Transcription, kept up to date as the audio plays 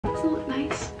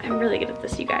I'm really good at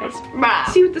this, you guys.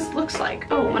 See what this looks like.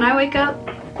 Oh, when I wake up,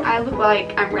 I look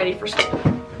like I'm ready for school.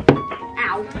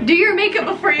 Ow. Do your makeup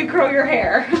before you curl your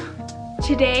hair.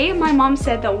 Today, my mom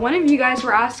said that one of you guys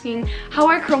were asking how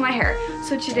I curl my hair.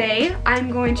 So today, I'm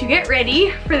going to get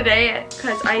ready for the day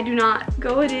because I do not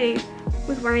go a day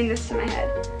with wearing this to my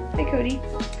head. Hi, Cody.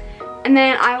 And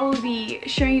then I will be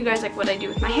showing you guys like what I do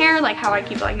with my hair, like how I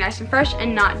keep it like nice and fresh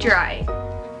and not dry.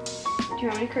 Do you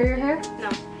want me to curl your hair? No.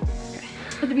 Okay.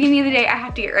 At the beginning of the day, I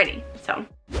have to get ready, so.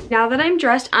 Now that I'm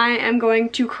dressed, I am going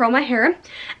to curl my hair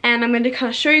and I'm going to kind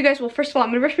of show you guys, well, first of all, I'm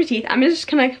going to brush my teeth. I'm just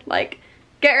kind of like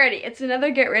get ready. It's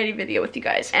another get ready video with you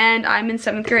guys. And I'm in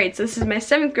 7th grade. So this is my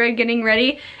 7th grade getting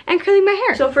ready and curling my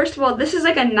hair. So first of all, this is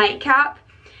like a nightcap.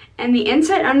 And the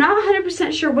inside, I'm not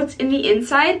 100% sure what's in the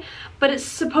inside, but it's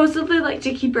supposedly like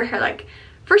to keep your hair like,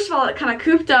 first of all, it kind of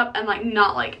cooped up and like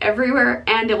not like everywhere.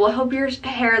 And it will help your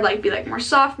hair like be like more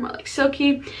soft, more like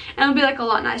silky. And it'll be like a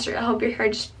lot nicer. It'll help your hair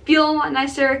just feel a lot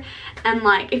nicer. And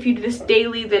like if you do this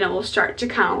daily, then it will start to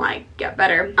kind of like get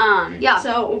better. Yeah,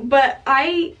 so, but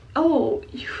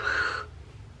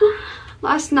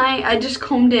last night I just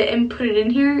combed it and put it in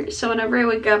here, so whenever I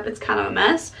wake up it's kind of a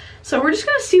mess. So we're just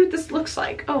gonna see what this looks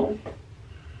like. Oh,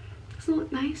 doesn't it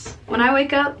look nice? When I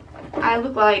wake up, I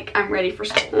look like I'm ready for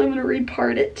school. I'm gonna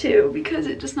repart it too because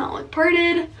it does not look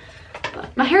parted.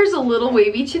 But my hair's a little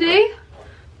wavy today,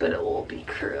 but it will be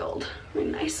curled really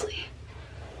nicely.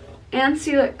 And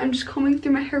see, like I'm just combing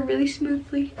through my hair really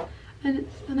smoothly. And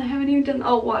I haven't even done,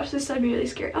 oh, watch this, I'd be really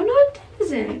scared. Oh, no, it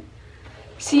doesn't.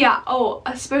 So yeah, oh,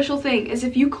 a special thing is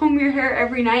if you comb your hair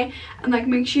every night and like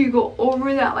make sure you go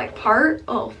over that like part,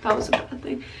 oh, that was a bad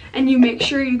thing. And you make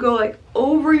sure you go like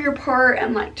over your part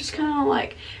and like just kind of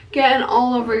like getting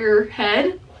all over your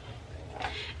head.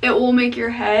 It will make your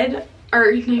head,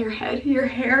 or not your head, your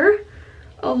hair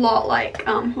a lot like,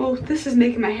 oh, this is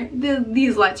making my hair,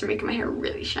 these lights are making my hair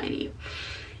really shiny.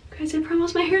 Guys, I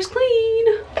promise my hair's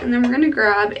clean. And then we're gonna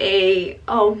grab a,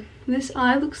 oh, this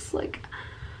eye looks like,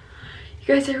 you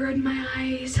guys, I rubbed my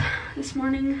eyes this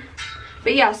morning.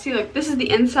 But yeah, see, look, this is the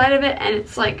inside of it and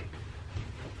it's like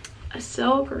a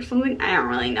silk or something, I don't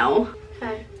really know.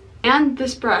 Okay. And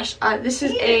this brush, this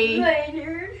is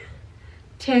a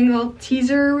Tangle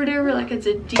Teaser or whatever, like it's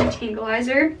a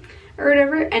detangleizer or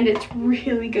whatever, and it's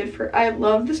really good for, I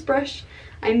love this brush.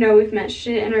 I know we've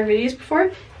mentioned it in our videos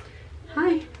before.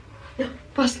 Hi.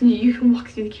 Boston, you can walk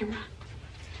through the camera.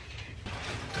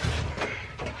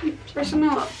 First, I'm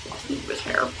gonna let Boston do his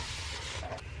hair.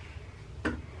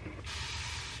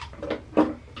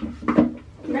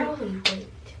 Now we wait.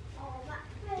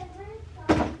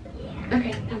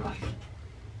 Okay, now go.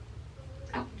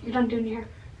 Oh, you're done doing your hair.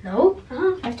 No,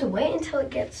 I have to wait until it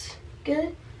gets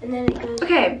good. And then it goes.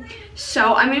 Okay,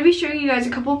 so I'm going to be showing you guys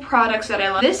a couple products that I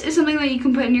love. This is something that you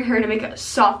can put in your hair to make it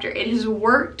softer. It has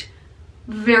worked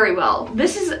very well.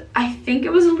 This is, I think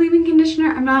it was a leave-in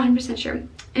conditioner. I'm not 100% sure.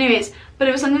 Anyways, but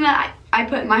it was something that I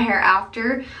put in my hair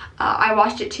after I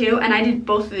washed it too, and I did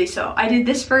both of these. So I did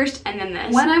this first and then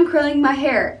this. When I'm curling my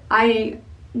hair, I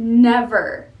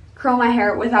never curl my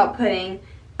hair without putting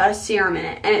a serum in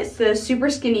it, and it's the Super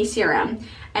Skinny Serum,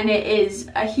 and it is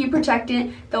a heat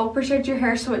protectant that will protect your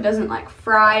hair so it doesn't like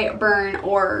fry, burn,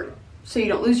 or so you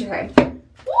don't lose your hair.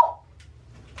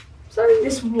 Sorry.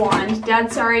 This wand,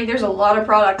 Dad, sorry, there's a lot of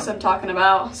products I'm talking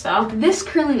about. So this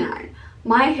curling iron,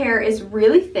 my hair is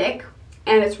really thick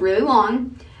and it's really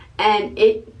long and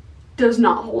it does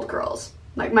not hold curls.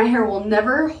 Like my hair will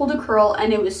never hold a curl,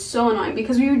 and it was so annoying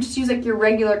because we would just use like your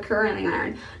regular curling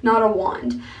iron, not a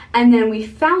wand. And then we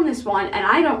found this wand, and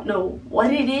I don't know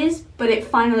what it is, but it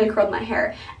finally curled my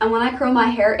hair. And when I curl my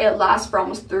hair, it lasts for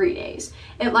almost 3 days.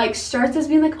 It like starts as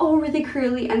being like, oh, really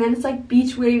curly, and then it's like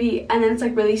beach wavy, and then it's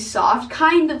like really soft,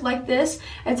 kind of like this.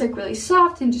 It's like really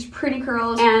soft and just pretty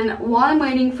curls. And while I'm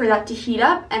waiting for that to heat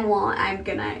up, and while I'm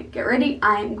gonna get ready,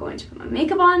 I'm going to put my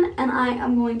makeup on, and I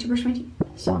am going to brush my teeth.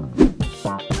 So.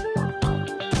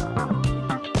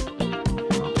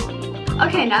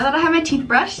 Okay, now that I have my teeth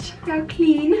brushed, they're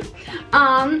clean,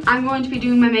 I'm going to be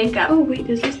doing my makeup. Oh wait,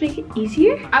 does this make it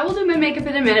easier? I will do my makeup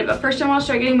in a minute, but first I want to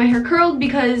start getting my hair curled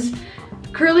because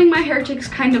curling my hair takes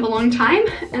kind of a long time,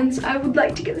 and so I would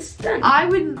like to get this done. I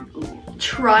would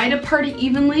try to part it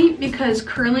evenly because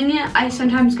curling it, I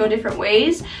sometimes go different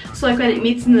ways. So like when it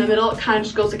meets in the middle, it kind of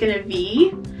just goes like in a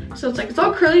V. So it's like, it's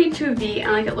all curly to a V,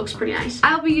 and like it looks pretty nice.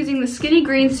 I'll be using the Skinny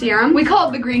Green Serum. We call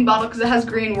it the green bottle because it has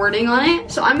green wording on it.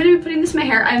 So I'm gonna be putting this in my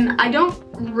hair, and I don't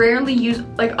rarely use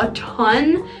like a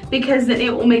ton because then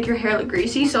it will make your hair look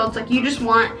greasy. So it's like, you just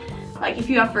want, like if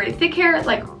you have very thick hair,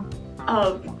 like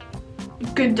a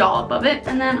good dollop of it.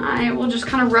 And then I will just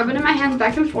kind of rub it in my hands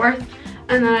back and forth.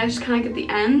 and then I just kind of get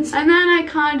the ends, and then I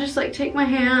kind of just like take my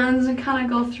hands and kind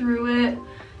of go through it,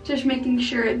 just making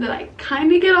sure that I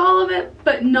kind of get all of it,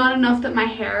 but not enough that my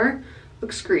hair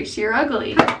looks greasy or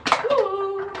ugly.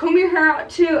 Ooh. Comb your hair out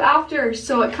too after,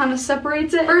 so it kind of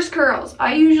separates it. First curls,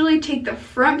 I usually take the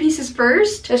front pieces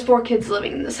first. There's 4 kids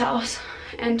living in this house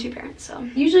and 2 parents, so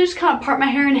usually just kind of part my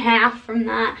hair in half from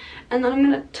that, and then I'm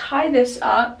gonna tie this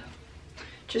up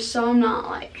just so I'm not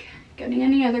like getting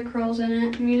any other curls in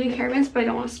it. I'm using hairbands, but I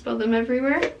don't want to spill them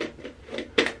everywhere.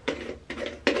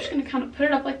 I'm just gonna kind of put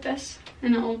it up like this,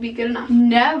 and it will be good enough.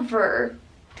 Never,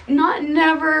 not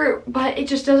never, but it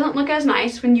just doesn't look as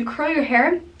nice when you curl your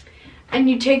hair and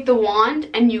you take the wand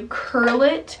and you curl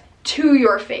it to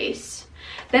your face.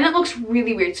 Then it looks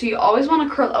really weird, so you always want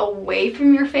to curl away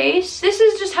from your face. This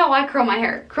is just how I curl my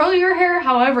hair. Curl your hair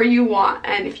however you want,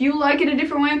 and if you like it a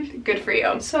different way, good for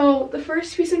you. So the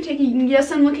first piece I'm taking,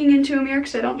 yes, I'm looking into a mirror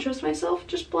because I don't trust myself,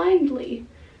 just blindly.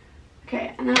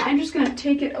 Okay, and then I'm just gonna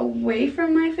take it away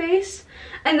from my face.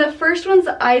 And the first ones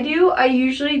that I do, I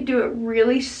usually do it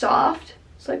really soft.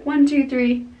 It's like 1, 2,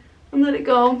 3, and let it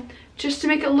go, just to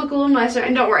make it look a little nicer.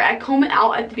 And don't worry, I comb it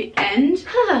out at the end.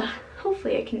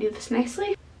 Hopefully I can do this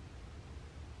nicely.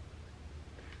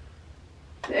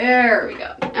 There we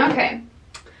go. Okay.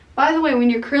 By the way, when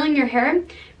you're curling your hair,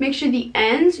 make sure the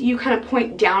ends, you kind of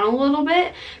point down a little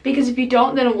bit, because if you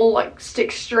don't, then it will like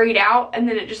stick straight out, and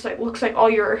then it just like looks like all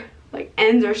your like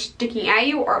ends are sticking at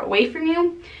you or away from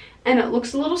you, and it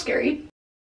looks a little scary.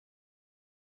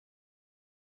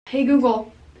 Hey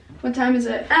Google, what time is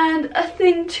it? And a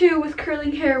thing too with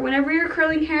curling hair, whenever you're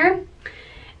curling hair,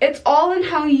 it's all in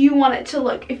how you want it to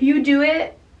look. If you do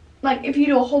it, like if you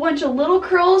do a whole bunch of little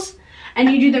curls and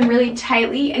you do them really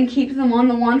tightly and keep them on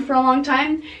the wand for a long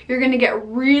time, you're gonna get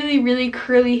really, really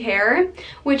curly hair,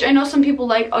 which I know some people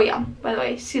like. Oh yeah, by the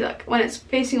way, see, look, when it's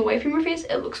facing away from your face,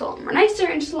 it looks a lot more nicer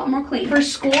and just a lot more clean. For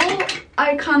school,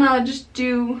 I kind of just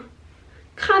do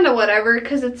kind of whatever,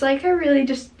 because it's like I really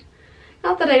just,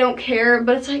 not that I don't care,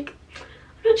 but it's like,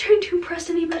 I'm not trying to impress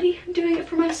anybody. I'm doing it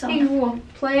for myself. Hey, cool.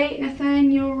 Play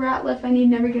Nathaniel Ratliff, I Need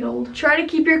Never Get Old. Try to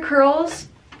keep your curls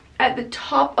at the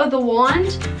top of the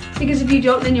wand, because if you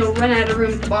don't, then you'll run out of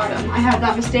room at the bottom. I have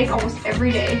that mistake almost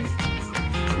every day,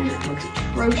 and it looks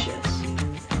atrocious.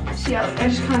 See how I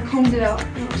just kind of combed it out,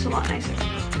 and it looks a lot nicer.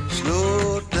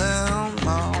 Slow down,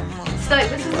 mama. So like,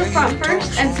 this is the front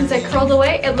first, and since I curled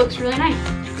away, it looks really nice.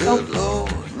 Good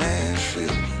Lord,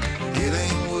 Nashville, it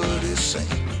ain't what it seems.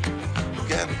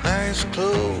 Got nice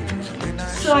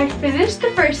clothes. So I finished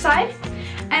the first side,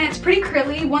 and it's pretty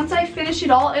curly. Once I finish it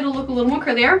all, it'll look a little more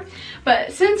curlier.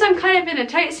 But since I'm kind of in a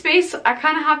tight space, I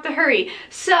kind of have to hurry.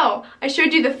 So I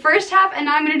showed you the first half, and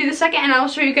now I'm gonna do the second, and I'll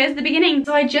show you guys the beginning.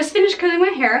 So I just finished curling my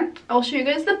hair. I'll show you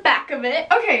guys the back of it.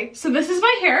 Okay, so this is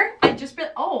my hair. I just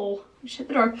shut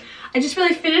the door. I just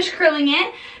really finished curling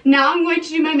it. Now I'm going to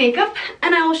do my makeup,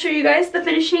 and I will show you guys the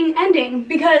finishing ending,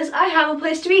 because I have a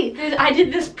place to be. I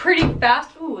did this pretty fast.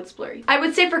 Ooh, it's blurry. I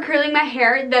would say for curling my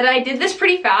hair that I did this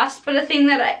pretty fast, but the thing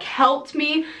that helped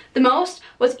me the most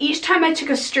was each time I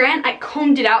took a strand, I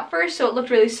combed it out first so it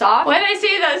looked really soft. Why did I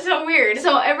say that? It's so weird.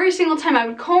 So every single time I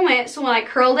would comb it, so when I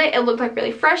curled it, it looked like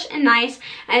really fresh and nice,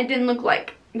 and it didn't look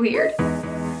like weird.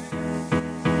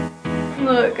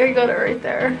 Look, I got it right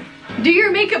there. Do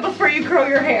your makeup before you curl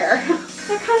your hair.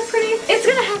 They're kind of pretty. It's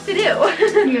gonna have to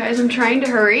do. You guys, I'm trying to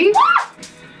hurry.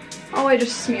 Oh, I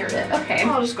just smeared it. Okay,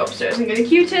 I'll just go upstairs and get a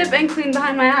Q-tip and clean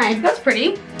behind my eye. That's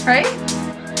pretty, right?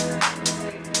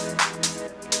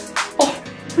 Oh,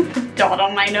 the dot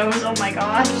on my nose, oh my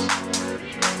gosh.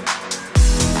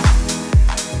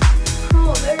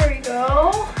 Oh, there we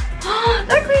go.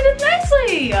 That cleaned it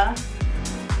nicely.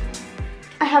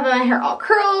 I have my hair all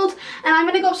curled, and I'm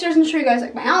gonna go upstairs and show you guys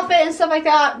like my outfit and stuff like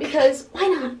that, because why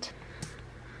not?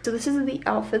 So this is the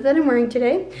outfit that I'm wearing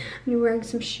today. I'm wearing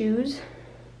some shoes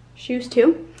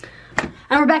too.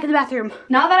 And we're back in the bathroom.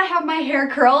 Now that I have my hair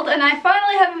curled, and I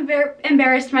finally have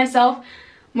embarrassed myself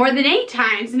more than 8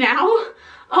 times now,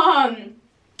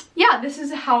 yeah, this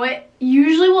is how it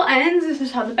usually will end. This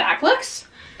is how the back looks.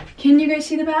 Can you guys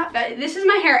see the back? This is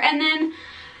my hair, and then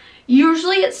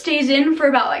usually it stays in for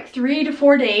about like 3 to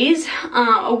 4 days,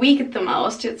 a week at the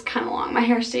most. It's kind of long. My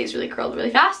hair stays really curled really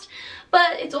fast,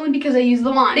 but it's only because I use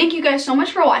the wand. Thank you guys so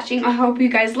much for watching. I hope you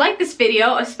guys like this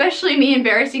video, especially me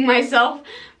embarrassing myself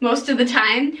most of the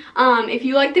time. If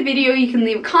you like the video, you can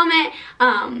leave a comment,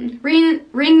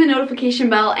 ring the notification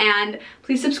bell, and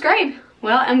please subscribe.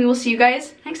 Well, and we will see you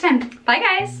guys next time. Bye,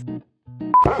 guys.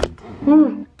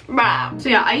 So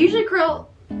yeah, I usually curl.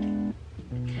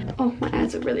 Oh, my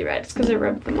eyes are really red. It's because I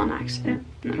rubbed them on accident.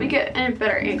 Let me get in a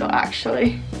better angle,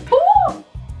 actually. Ooh!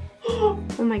 Oh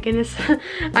my goodness.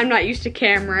 I'm not used to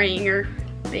cameraing or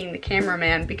being the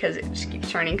cameraman because it just keeps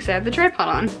turning because I have the tripod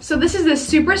on. So this is the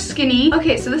super skinny.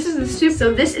 Okay, so this is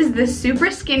the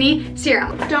super skinny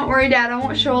serum. Don't worry, Dad, I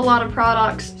won't show a lot of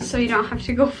products so you don't have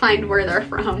to go find where they're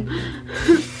from.